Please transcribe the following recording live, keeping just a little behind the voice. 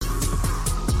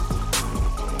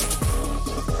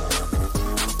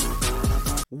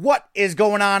What is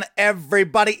going on,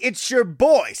 everybody? It's your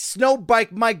boy,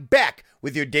 Snowbike Mike, back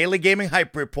with your daily gaming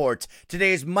hype report.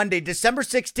 Today is Monday, December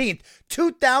 16th,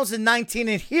 2019,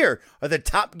 and here are the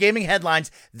top gaming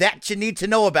headlines that you need to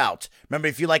know about. Remember,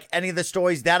 if you like any of the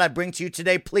stories that I bring to you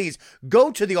today, please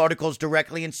go to the articles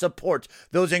directly and support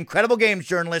those incredible games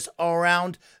journalists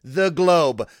around the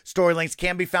globe. Story links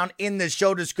can be found in the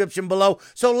show description below,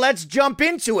 so let's jump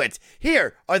into it.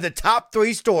 Here are the top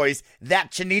 3 stories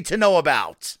that you need to know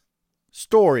about.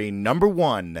 Story number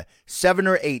 1. 7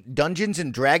 or 8 Dungeons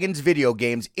 & Dragons video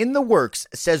games in the works,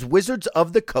 says Wizards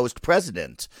of the Coast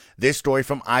president. This story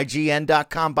from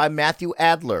IGN.com by Matthew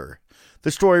Adler.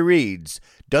 The story reads,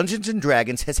 Dungeons &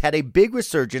 Dragons has had a big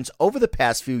resurgence over the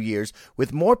past few years,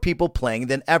 with more people playing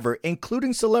than ever,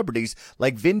 including celebrities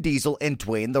like Vin Diesel and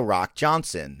Dwayne "The Rock"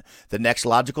 Johnson. The next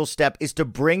logical step is to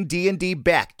bring D&D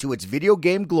back to its video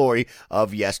game glory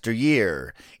of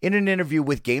yesteryear. In an interview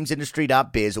with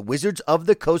GamesIndustry.biz, Wizards of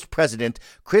the Coast president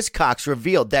Chris Cox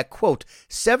revealed that, quote,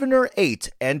 7 or 8,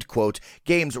 end quote,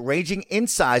 games ranging in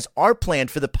size are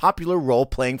planned for the popular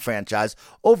role-playing franchise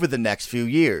over the next few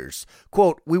years.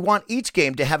 Quote, we want each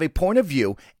game to have a point of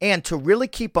view and to really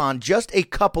keep on just a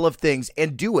couple of things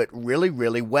and do it really,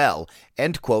 really well,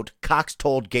 end quote, Cox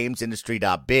told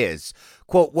GamesIndustry.biz.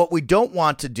 Quote, what we don't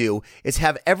want to do is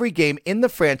have every game in the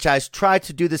franchise try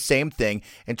to do the same thing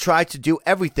and try to do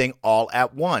everything all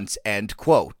at once, end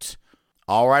quote.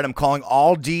 All right, I'm calling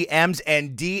all DMs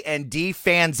and D&D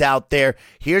fans out there.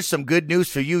 Here's some good news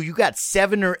for you. You got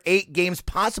 7 or 8 games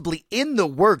possibly in the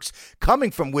works coming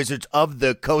from Wizards of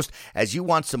the Coast. As you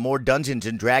want some more Dungeons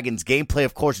 & Dragons gameplay,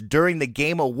 of course, during the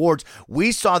Game Awards,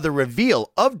 we saw the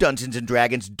reveal of Dungeons &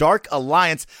 Dragons Dark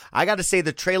Alliance. I got to say,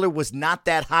 the trailer was not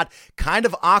that hot, kind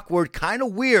of awkward, kind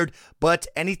of weird, but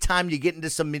anytime you get into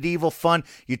some medieval fun,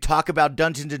 you talk about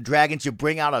Dungeons & Dragons, you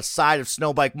bring out a side of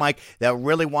Snowbike Mike that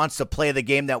really wants to play the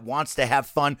game, that wants to have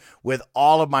fun with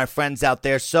all of my friends out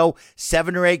there. So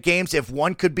 7 or 8 games, if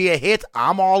one could be a hit,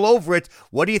 I'm all over it.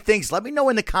 What do you think? Let me know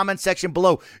in the comment section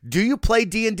below. Do you play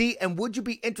D&D, and would you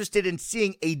be interested in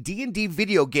seeing a D&D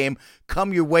video game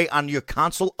come your way on your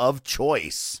console of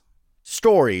choice?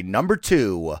 Story number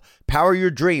 2. Power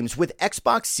your dreams with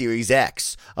Xbox Series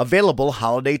X. Available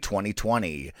holiday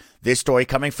 2020. This story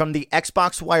coming from the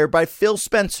Xbox Wire by Phil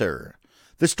Spencer.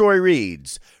 The story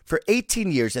reads, for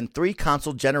 18 years and 3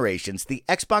 console generations, the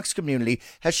Xbox community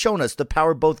has shown us the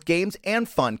power both games and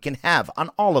fun can have on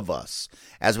all of us.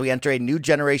 As we enter a new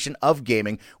generation of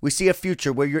gaming, we see a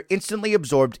future where you're instantly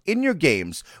absorbed in your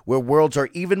games, where worlds are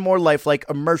even more lifelike,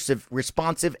 immersive,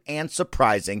 responsive, and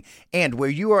surprising, and where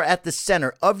you are at the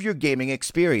center of your gaming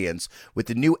experience. With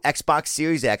the new Xbox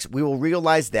Series X, we will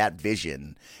realize that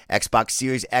vision. Xbox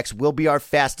Series X will be our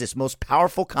fastest, most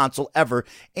powerful console ever,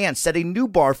 and set a new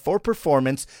bar for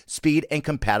performance, speed, and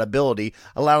compatibility,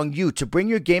 allowing you to bring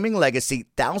your gaming legacy,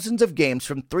 thousands of games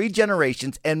from 3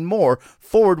 generations and more,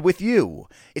 forward with you.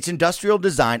 Its industrial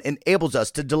design enables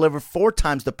us to deliver 4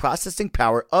 times the processing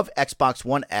power of Xbox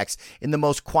One X in the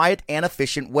most quiet and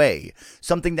efficient way,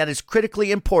 something that is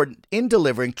critically important in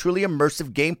delivering truly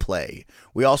immersive gameplay.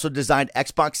 We also designed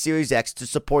Xbox Series X to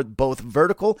support both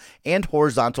vertical and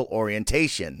horizontal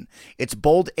orientation. It's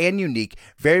bold and unique,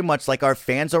 very much like our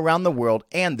fans around the world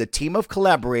and the team of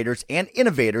collaborators and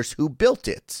innovators who built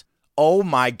it. Oh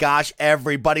my gosh,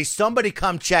 everybody, somebody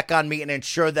come check on me and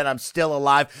ensure that I'm still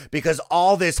alive, because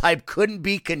all this hype couldn't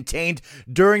be contained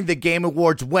during the Game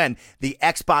Awards when the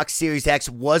Xbox Series X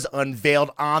was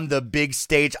unveiled on the big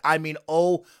stage. I mean,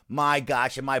 oh my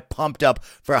gosh, am I pumped up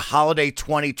for holiday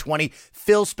 2020.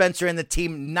 Phil Spencer and the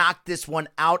team knocked this one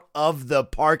out of the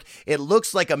park. It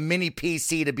looks like a mini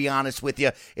PC, to be honest with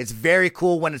you. It's very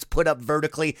cool when it's put up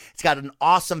vertically. It's got an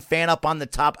awesome fan up on the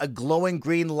top, a glowing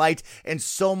green light, and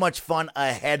so much fun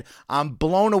ahead. I'm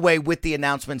blown away with the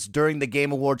announcements during the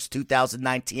Game Awards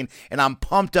 2019, and I'm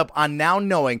pumped up on now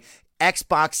knowing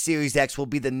Xbox Series X will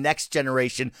be the next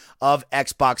generation of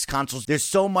Xbox consoles. There's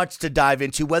so much to dive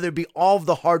into, whether it be all of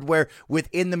the hardware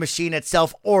within the machine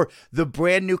itself or the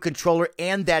brand new controller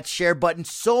and that share button.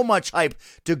 So much hype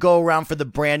to go around for the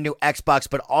brand new Xbox,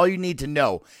 but all you need to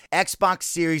know, Xbox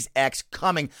Series X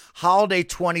coming holiday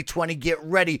 2020. Get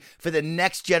ready for the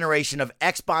next generation of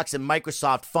Xbox and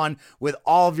Microsoft fun with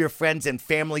all of your friends and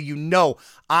family. You know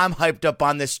I'm hyped up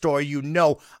on this story. You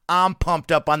know I'm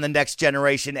pumped up on the next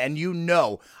generation, and you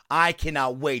know I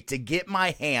cannot wait to get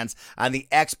my hands on the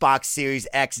Xbox Series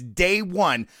X day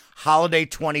 1, holiday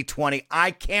 2020.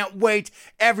 I can't wait.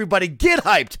 Everybody get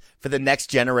hyped for the next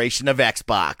generation of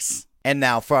Xbox. And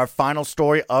now for our final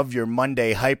story of your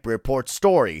Monday Hype Report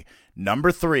story.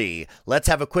 Number 3, let's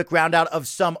have a quick round out of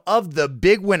some of the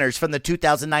big winners from the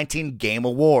 2019 Game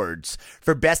Awards.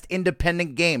 For Best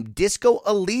Independent Game, Disco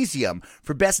Elysium.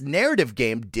 For Best Narrative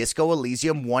Game, Disco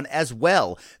Elysium won as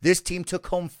well. This team took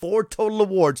home 4 total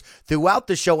awards throughout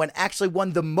the show and actually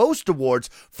won the most awards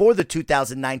for the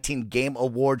 2019 Game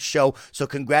Awards show, so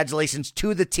congratulations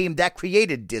to the team that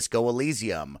created Disco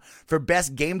Elysium. For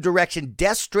Best Game Direction,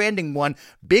 Death Stranding won.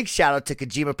 Big shout out to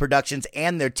Kojima Productions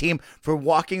and their team for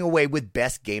walking away with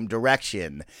Best Game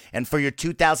Direction. And for your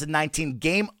 2019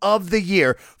 Game of the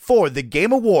Year for the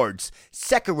Game Awards,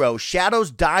 Sekiro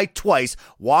Shadows Die Twice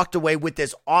walked away with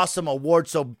this awesome award,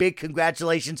 so big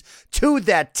congratulations to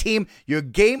that team. Your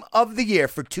Game of the Year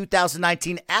for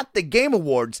 2019 at the Game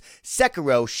Awards,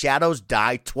 Sekiro Shadows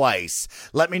Die Twice.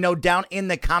 Let me know down in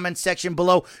the comment section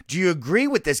below, do you agree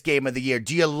with this Game of the Year?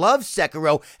 Do you love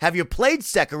Sekiro? Have you played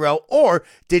Sekiro? Or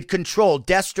did Control,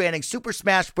 Death Stranding, Super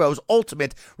Smash Bros.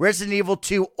 Ultimate, Resident Evil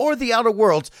 2, or The Outer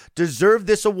Worlds deserve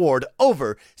this award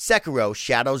over Sekiro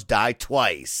Shadows Die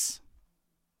Twice?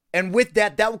 And with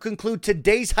that, that will conclude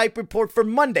today's Hype Report for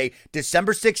Monday,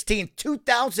 December 16th,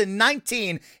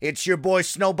 2019. It's your boy,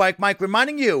 Snowbike Mike,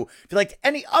 reminding you, if you liked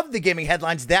any of the gaming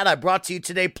headlines that I brought to you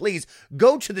today, please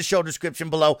go to the show description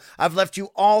below. I've left you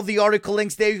all the article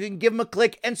links there. You can give them a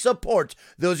click and support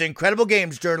those incredible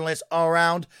games journalists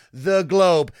around the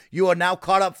globe. You are now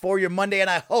caught up for your Monday, and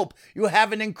I hope you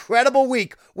have an incredible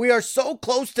week. We are so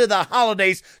close to the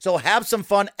holidays, so have some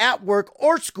fun at work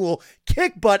or school.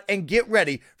 Kick butt and get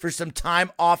ready for some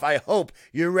time off. I hope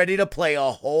you're ready to play a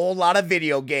whole lot of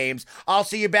video games. I'll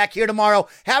see you back here tomorrow.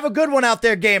 Have a good one out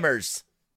there, gamers.